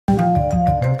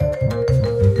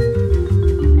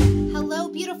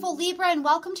and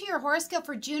welcome to your horoscope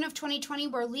for June of 2020.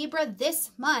 We're Libra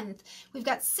this month. We've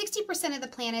got 60% of the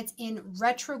planets in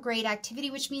retrograde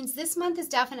activity, which means this month is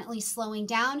definitely slowing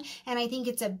down. And I think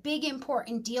it's a big,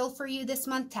 important deal for you this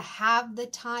month to have the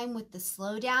time with the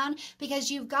slowdown,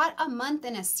 because you've got a month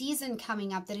and a season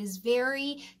coming up that is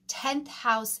very 10th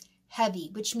house heavy,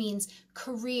 which means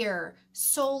career,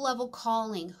 soul level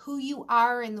calling, who you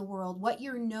are in the world, what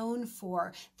you're known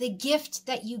for, the gift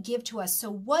that you give to us.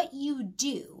 So what you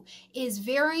do is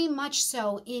very much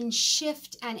so in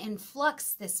shift and in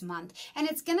flux this month. And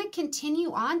it's going to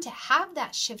continue on to have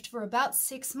that shift for about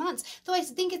 6 months. Though I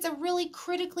think it's a really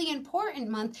critically important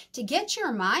month to get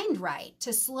your mind right,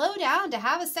 to slow down, to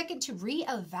have a second to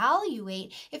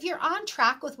reevaluate if you're on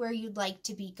track with where you'd like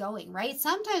to be going, right?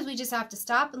 Sometimes we just have to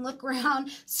stop and look around,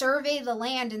 survey the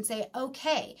land and say,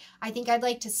 okay, I think I'd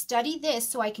like to study this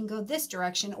so I can go this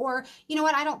direction. Or, you know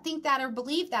what, I don't think that or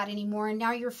believe that anymore. And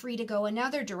now you're free to go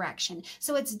another direction.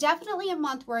 So it's definitely a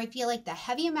month where I feel like the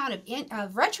heavy amount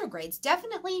of retrogrades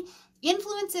definitely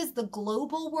influences the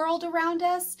global world around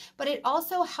us, but it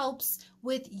also helps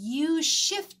with you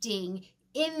shifting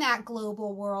in that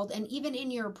global world and even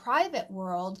in your private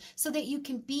world so that you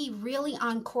can be really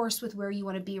on course with where you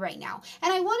want to be right now.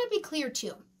 And I want to be clear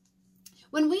too.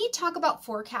 When we talk about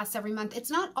forecasts every month,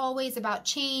 it's not always about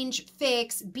change,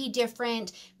 fix, be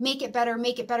different, make it better,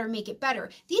 make it better, make it better.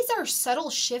 These are subtle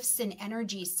shifts in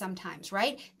energies sometimes,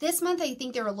 right? This month, I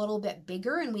think they're a little bit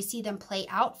bigger and we see them play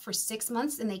out for 6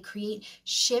 months and they create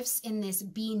shifts in this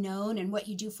be known and what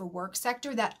you do for work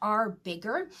sector that are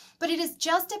bigger. But it is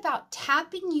just about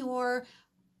tapping your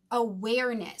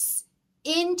awareness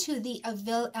into the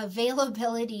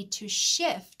availability to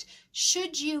shift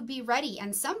should you be ready.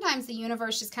 And sometimes the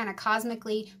universe just kind of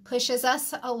cosmically pushes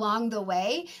us along the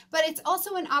way, but it's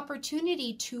also an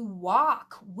opportunity to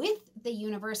walk with the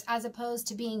universe as opposed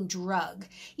to being drug,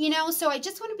 you know? So I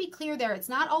just want to be clear there. It's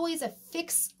not always a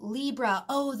fixed Libra,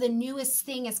 oh, the newest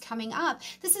thing is coming up.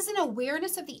 This is an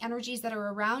awareness of the energies that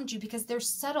are around you because they're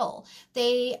subtle.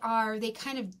 They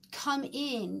kind of come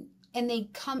in and they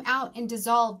come out and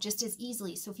dissolve just as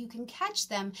easily. So if you can catch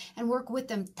them and work with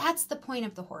them, that's the point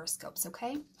of the horoscopes,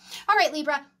 okay? All right,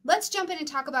 Libra, let's jump in and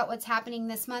talk about what's happening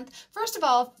this month. First of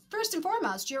all, first and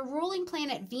foremost, your ruling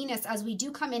planet Venus, as we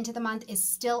do come into the month, is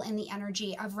still in the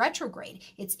energy of retrograde.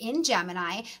 It's in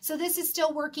Gemini, so this is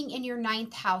still working in your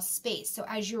 9th house space. So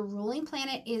as your ruling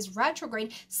planet is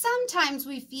retrograde, sometimes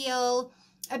we feel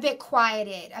a bit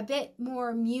quieted, a bit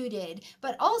more muted.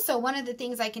 But also one of the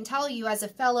things I can tell you as a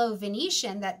fellow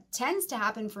Venetian that tends to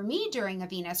happen for me during a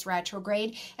Venus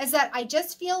retrograde is that I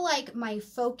just feel like my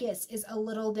focus is a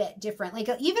little bit different. Like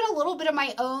even a little bit of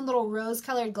my own little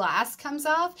rose-colored glass comes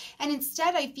off. And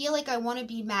instead I feel like I want to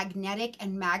be magnetic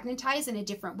and magnetized in a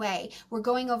different way. We're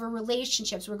going over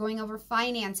relationships. We're going over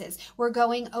finances.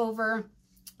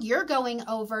 You're going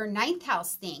over 9th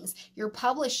house things, your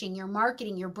publishing, your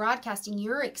marketing, your broadcasting,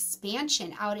 your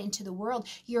expansion out into the world.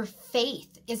 Your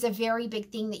faith is a very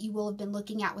big thing that you will have been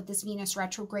looking at with this Venus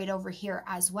retrograde over here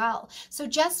as well. So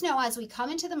just know as we come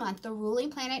into the month, the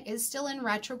ruling planet is still in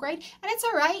retrograde and it's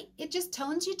all right. It just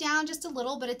tones you down just a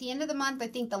little, but at the end of the month, I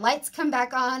think the lights come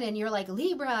back on and you're like,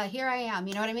 Libra, here I am.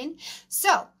 You know what I mean?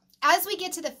 So as we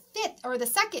get to the 2nd,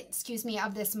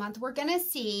 of this month, we're going to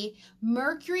see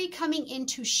Mercury coming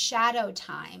into shadow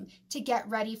time to get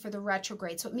ready for the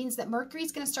retrograde. So it means that Mercury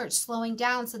is going to start slowing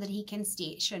down so that he can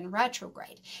station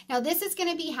retrograde. Now, this is going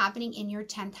to be happening in your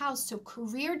 10th house. So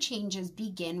career changes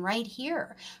begin right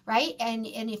here, right? And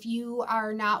if you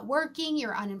are not working,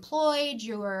 you're unemployed,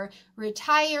 you're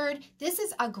retired, this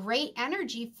is a great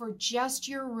energy for just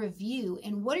your review.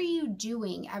 And what are you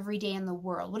doing every day in the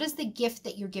world? What is the gift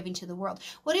that you're giving to the world?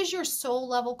 What is your soul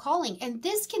level calling? And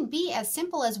this can be as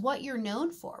simple as what you're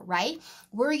known for, right?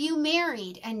 Were you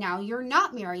married and now you're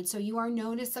not married, so you are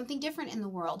known as something different in the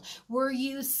world? Were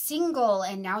you single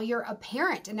and now you're a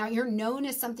parent and now you're known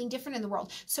as something different in the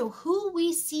world? So who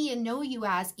we see and know you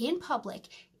as in public,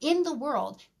 in the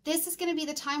world, this is going to be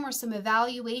the time where some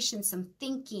evaluation, some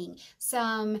thinking,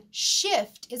 some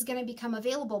shift is going to become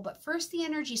available. But first, the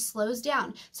energy slows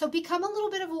down. So become a little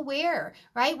bit of aware,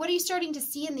 right? What are you starting to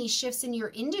see in these shifts in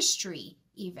your industry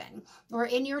even, or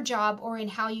in your job, or in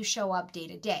how you show up day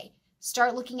to day?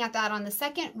 Start looking at that on the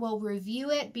 2nd. We'll review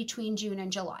it between June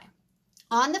and July.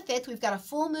 On the 5th, we've got a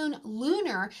full moon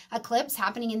lunar eclipse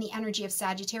happening in the energy of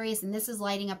Sagittarius, and this is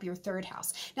lighting up your 3rd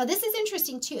house. Now, this is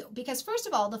interesting too, because first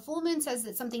of all, the full moon says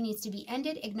that something needs to be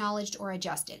ended, acknowledged, or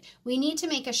adjusted. We need to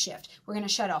make a shift. We're going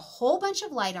to shed a whole bunch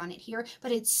of light on it here,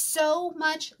 but it's so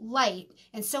much light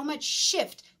and so much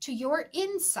shift to your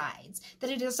insides that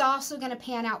it is also going to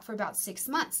pan out for about 6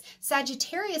 months.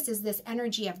 Sagittarius is this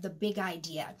energy of the big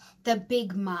idea, the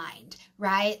big mind,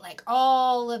 right? Like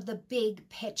all of the big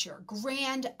picture,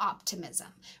 grand optimism,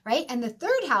 right? And the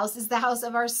 3rd house is the house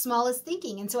of our smallest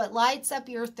thinking. And so it lights up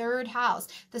your 3rd house,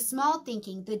 the small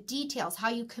thinking, the details, how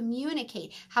you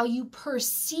communicate, how you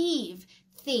perceive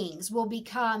things will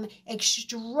become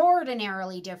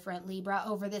extraordinarily different, Libra,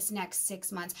 over this next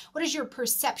 6 months. What is your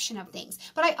perception of things?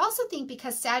 But I also think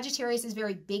because Sagittarius is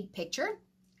very big picture,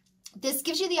 this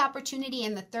gives you the opportunity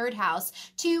in the 3rd house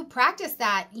to practice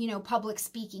that, public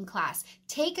speaking class.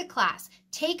 Take a class,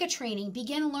 take a training,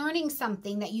 begin learning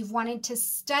something that you've wanted to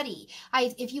study.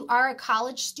 If you are a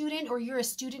college student or you're a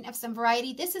student of some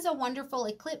variety, this is a wonderful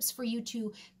eclipse for you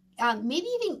to maybe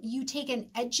even you take an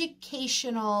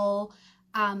educational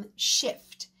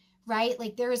shift, right?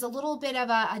 Like there is a little bit of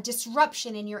a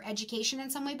disruption in your education in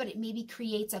some way, but it maybe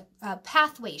creates a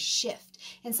pathway shift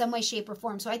in some way, shape, or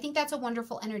form. So I think that's a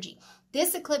wonderful energy.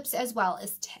 This eclipse as well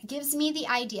gives me the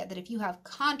idea that if you have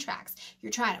contracts,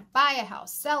 you're trying to buy a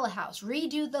house, sell a house,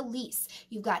 redo the lease,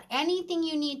 you've got anything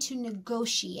you need to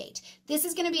negotiate, this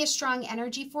is going to be a strong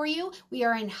energy for you. We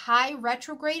are in high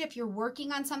retrograde. If you're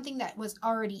working on something that was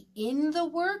already in the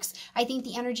works, I think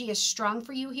the energy is strong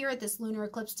for you here at this lunar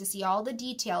eclipse to see all the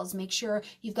details. Make sure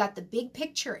you've got the big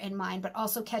picture in mind, but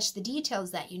also catch the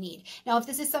details that you need. Now, if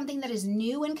this is something that is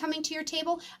new and coming to your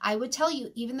table, I would tell you,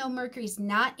 even though Mercury's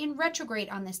not in retrograde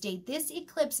on this day, this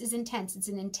eclipse is intense. It's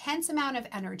an intense amount of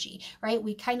energy, right?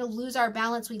 We kind of lose our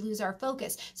balance, we lose our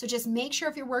focus. So just make sure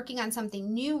if you're working on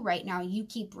something new right now, you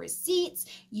keep receipts,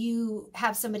 you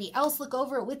have somebody else look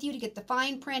over it with you to get the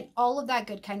fine print, all of that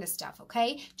good kind of stuff,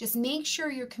 okay? Just make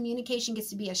sure your communication gets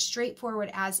to be as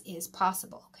straightforward as is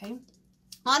possible, okay?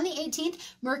 On the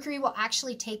 18th, Mercury will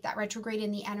actually take that retrograde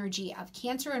in the energy of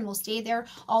Cancer and will stay there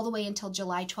all the way until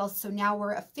July 12th. So now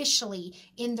we're officially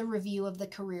in the review of the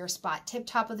career spot, tip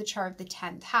top of the chart, the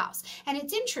 10th house. And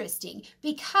it's interesting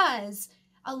because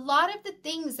a lot of the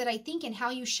things that I think in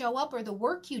how you show up or the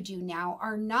work you do now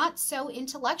are not so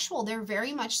intellectual. They're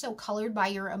very much so colored by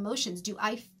your emotions. Do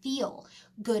I feel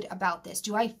good about this?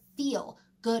 Do I feel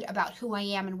good about who I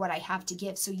am and what I have to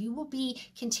give? So you will be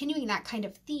continuing that kind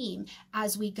of theme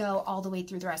as we go all the way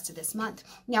through the rest of this month.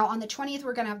 Now on the 20th,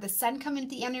 we're going to have the sun come into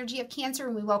the energy of Cancer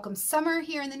and we welcome summer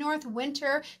here in the north,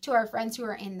 winter to our friends who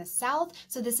are in the south.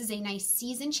 So this is a nice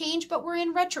season change, but we're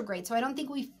in retrograde. So I don't think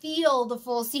we feel the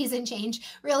full season change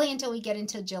really until we get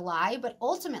into July. But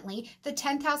ultimately, the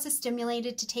 10th house is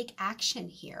stimulated to take action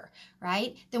here,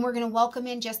 right? Then we're going to welcome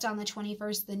in just on the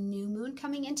 21st, the new moon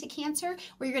coming into Cancer,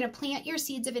 where you're going to plant your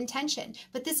seeds of intention.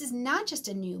 But this is not just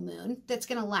a new moon that's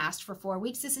going to last for 4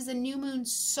 weeks. This is a new moon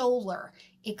solar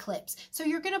eclipse. So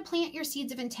you're going to plant your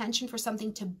seeds of intention for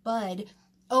something to bud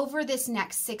over this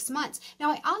next 6 months.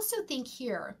 Now, I also think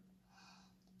here,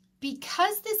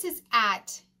 because this is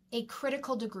at a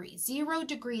critical degree, 0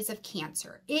 degrees of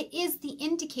Cancer, it is the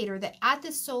indicator that at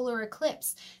this solar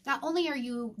eclipse, not only are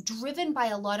you driven by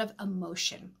a lot of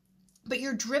emotion, but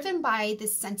you're driven by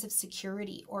this sense of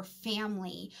security or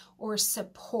family or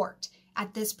support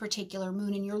at this particular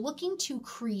moon. And you're looking to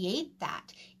create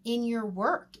that in your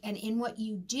work and in what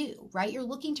you do, right? You're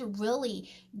looking to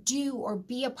really do or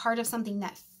be a part of something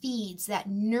that feeds, that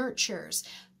nurtures.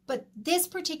 But this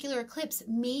particular eclipse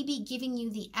may be giving you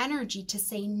the energy to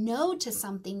say no to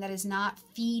something that is not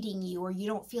feeding you or you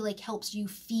don't feel like helps you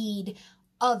feed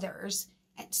others,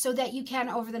 so that you can,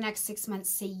 over the next 6 months,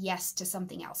 say yes to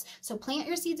something else. So plant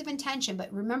your seeds of intention,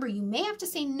 but remember, you may have to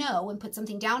say no and put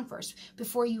something down first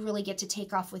before you really get to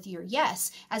take off with your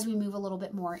yes as we move a little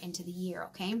bit more into the year,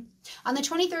 okay? On the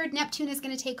 23rd, Neptune is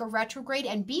going to take a retrograde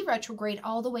and be retrograde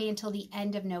all the way until the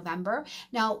end of November.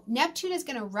 Now, Neptune is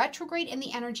going to retrograde in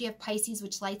the energy of Pisces,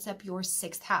 which lights up your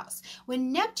 6th house.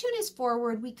 When Neptune is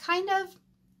forward, we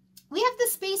have the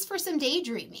space for some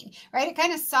daydreaming, right? It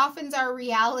kind of softens our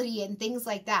reality and things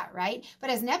like that, right? But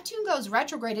as Neptune goes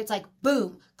retrograde, it's like,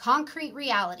 boom, concrete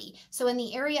reality. So in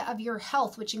the area of your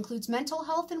health, which includes mental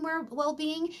health and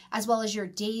well-being, as well as your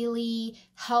daily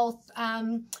health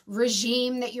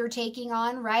regime that you're taking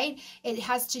on, right? It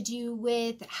has to do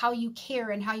with how you care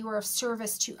and how you are of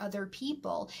service to other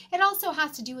people. It also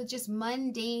has to do with just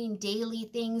mundane daily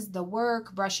things, the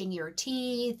work, brushing your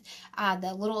teeth,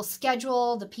 the little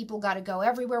schedule, the people got to go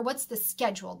everywhere. What's the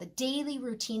schedule? The daily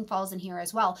routine falls in here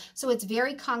as well. So it's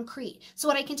very concrete. So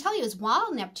what I can tell you is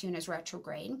while Neptune is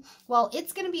retrograde, well,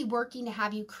 it's going to be working to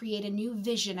have you create a new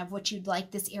vision of what you'd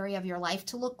like this area of your life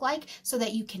to look like so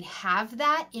that you can have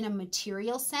that in a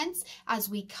material sense as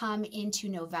we come into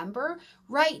November.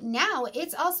 Right now,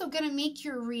 it's also going to make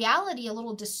your reality a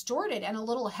little distorted and a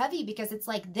little heavy because it's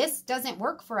like, this doesn't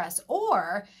work for us.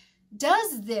 Or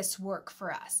does this work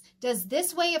for us? Does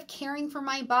this way of caring for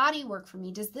my body work for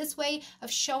me? Does this way of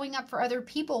showing up for other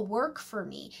people work for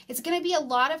me? It's going to be a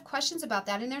lot of questions about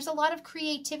that. And there's a lot of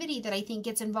creativity that I think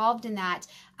gets involved in that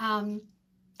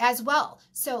as well.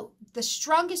 So the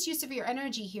strongest use of your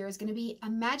energy here is going to be,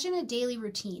 imagine a daily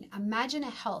routine, imagine a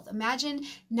health, imagine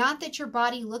not that your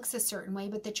body looks a certain way,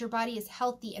 but that your body is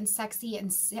healthy and sexy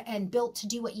and built to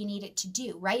do what you need it to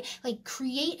do, right? Like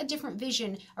create a different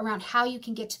vision around how you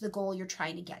can get to the goal you're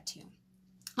trying to get to.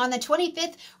 On the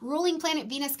 25th, ruling planet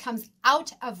Venus comes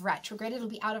out of retrograde. It'll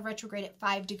be out of retrograde at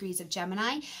 5 degrees of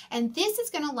Gemini. And this is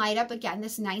going to light up, again,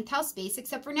 this 9th house space,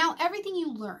 except for now, everything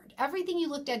you learned, everything you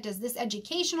looked at. Does this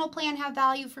educational plan have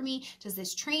value for me? Does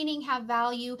this training have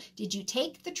value? Did you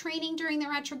take the training during the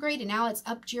retrograde and now it's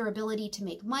up to your ability to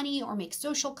make money or make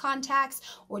social contacts?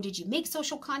 Or did you make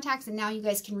social contacts and now you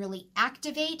guys can really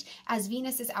activate as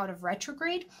Venus is out of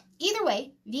retrograde? Either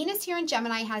way, Venus here in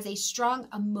Gemini has a strong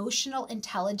emotional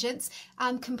intelligence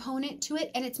component to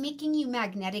it, and it's making you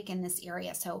magnetic in this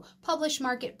area. So publish,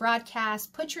 market,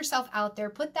 broadcast, put yourself out there,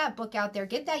 put that book out there,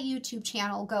 get that YouTube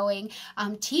channel going,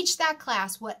 teach that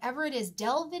class, whatever it is,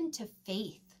 delve into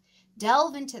faith.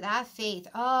 Delve into that faith.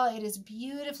 Oh, it is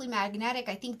beautifully magnetic.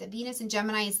 I think that Venus in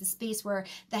Gemini is the space where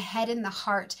the head and the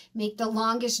heart make the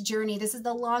longest journey. This is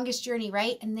the longest journey,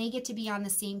 right? And they get to be on the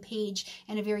same page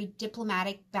in a very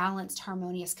diplomatic, balanced,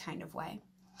 harmonious kind of way.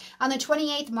 On the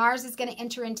 28th, Mars is going to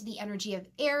enter into the energy of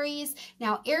Aries.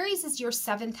 Now, Aries is your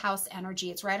 7th house energy.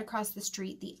 It's right across the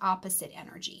street, the opposite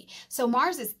energy. So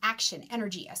Mars is action,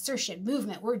 energy, assertion,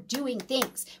 movement. We're doing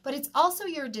things, but it's also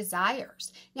your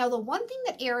desires. Now, the one thing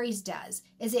that Aries does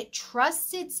is it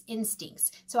trusts its instincts.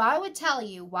 So I would tell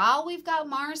you, while we've got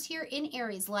Mars here in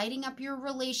Aries, lighting up your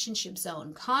relationship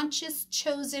zone, conscious,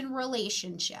 chosen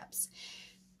relationships,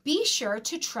 be sure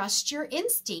to trust your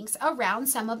instincts around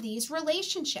some of these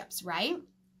relationships, right?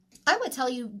 I would tell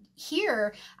you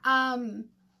here,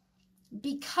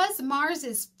 because Mars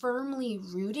is firmly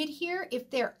rooted here, if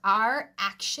there are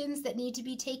actions that need to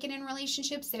be taken in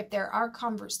relationships, if there are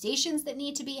conversations that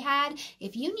need to be had,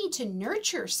 if you need to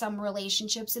nurture some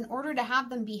relationships in order to have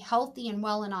them be healthy and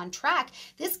well and on track,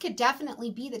 this could definitely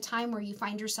be the time where you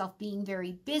find yourself being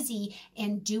very busy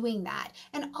and doing that.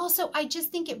 And also, I just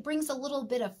think it brings a little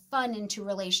bit of fun into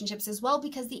relationships as well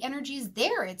because the energy is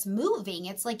there. It's moving.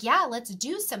 It's like, yeah, let's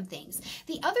do some things.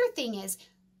 The other thing is,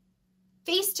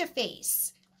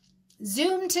 face-to-face,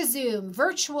 Zoom to Zoom,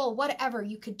 virtual, whatever,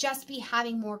 you could just be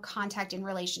having more contact in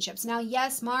relationships. Now,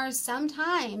 yes, Mars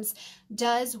sometimes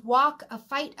does walk a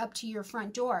fight up to your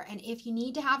front door. And if you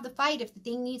need to have the fight, if the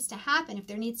thing needs to happen, if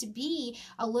there needs to be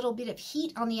a little bit of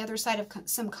heat on the other side of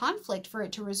some conflict for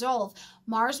it to resolve,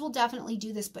 Mars will definitely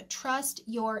do this. But trust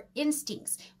your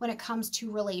instincts when it comes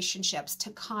to relationships, to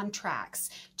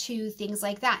contracts, to things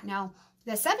like that. Now,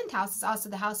 the 7th house is also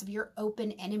the house of your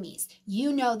open enemies.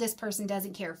 You know this person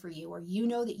doesn't care for you, or you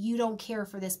know that you don't care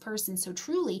for this person. So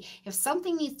truly, if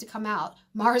something needs to come out,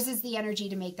 Mars is the energy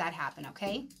to make that happen,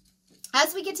 okay?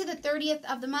 As we get to the 30th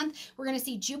of the month, we're going to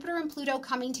see Jupiter and Pluto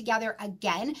coming together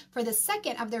again for the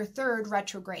second of their third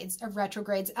conjunctions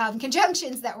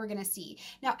that we're going to see.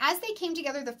 Now, as they came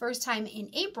together the first time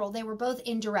in April, they were both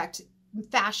in direct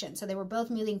fashion. So they were both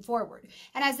moving forward.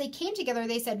 And as they came together,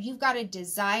 they said, you've got a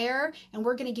desire and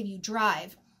we're going to give you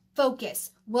drive,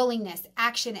 focus, willingness,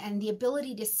 action, and the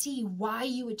ability to see why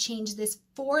you would change this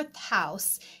 4th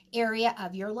house area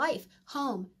of your life.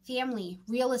 Home, family,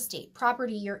 real estate,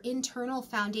 property, your internal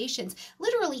foundations.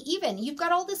 Literally, even you've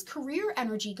got all this career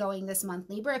energy going this month,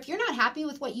 Libra. If you're not happy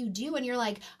with what you do and you're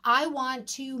like, I want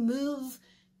to move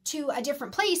to a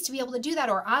different place to be able to do that,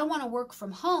 or I want to work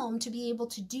from home to be able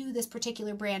to do this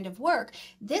particular brand of work,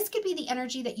 this could be the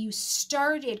energy that you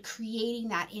started creating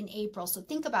that in April. So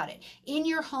think about it. In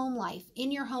your home life,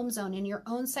 in your home zone, in your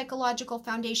own psychological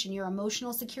foundation, your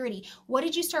emotional security, what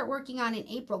did you start working on in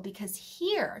April? Because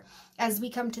here, as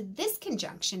we come to this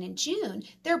conjunction in June,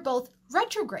 they're both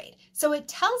retrograde. So it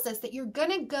tells us that you're going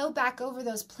to go back over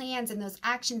those plans and those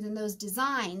actions and those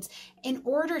designs in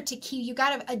order to keep, you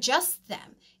got to adjust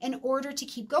them in order to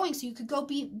keep going. So you could go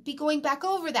be going back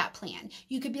over that plan.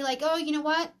 You could be like, oh, you know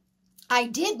what? I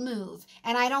did move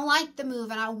and I don't like the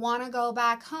move and I want to go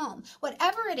back home.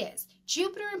 Whatever it is,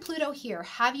 Jupiter and Pluto here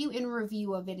have you in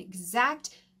review of an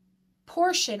exact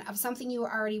portion of something you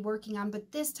were already working on,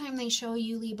 but this time they show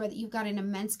you, Libra, that you've got an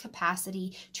immense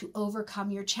capacity to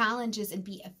overcome your challenges and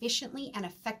be efficiently and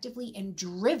effectively and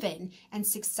driven and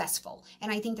successful.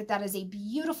 And I think that that is a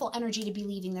beautiful energy to be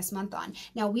leaving this month on.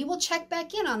 Now, we will check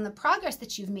back in on the progress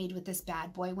that you've made with this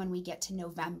bad boy when we get to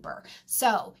November.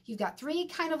 So you've got 3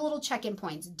 kind of little check-in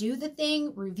points. Do the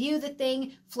thing, review the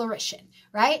thing, flourishing,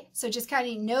 right? So just kind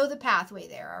of know the pathway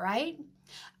there, all right?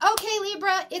 Okay,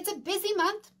 Libra, it's a busy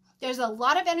month. There's a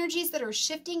lot of energies that are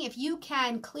shifting. If you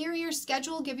can clear your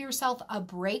schedule, give yourself a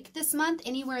break this month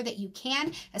anywhere that you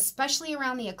can, especially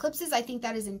around the eclipses. I think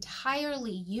that is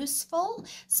entirely useful.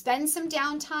 Spend some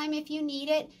downtime if you need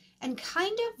it and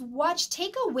kind of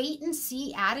take a wait and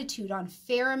see attitude on a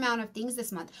fair amount of things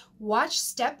this month. Watch,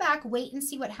 step back, wait and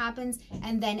see what happens,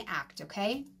 and then act,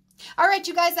 okay? All right,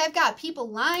 you guys, I've got people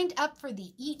lined up for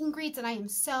the eat and greets, and I am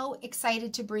so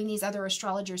excited to bring these other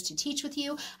astrologers to teach with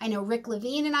you. I know Rick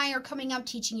Levine and I are coming up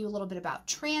teaching you a little bit about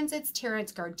transits.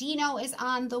 Terrence Gardino is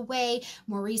on the way.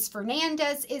 Maurice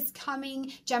Fernandez is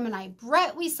coming. Gemini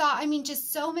Brett we saw. I mean,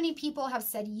 just so many people have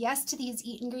said yes to these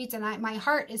eat and greets, and my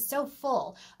heart is so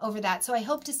full over that. So I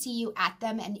hope to see you at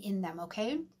them and in them,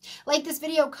 okay? Like this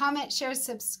video, comment, share,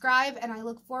 subscribe, and I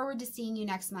look forward to seeing you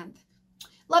next month.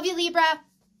 Love you, Libra.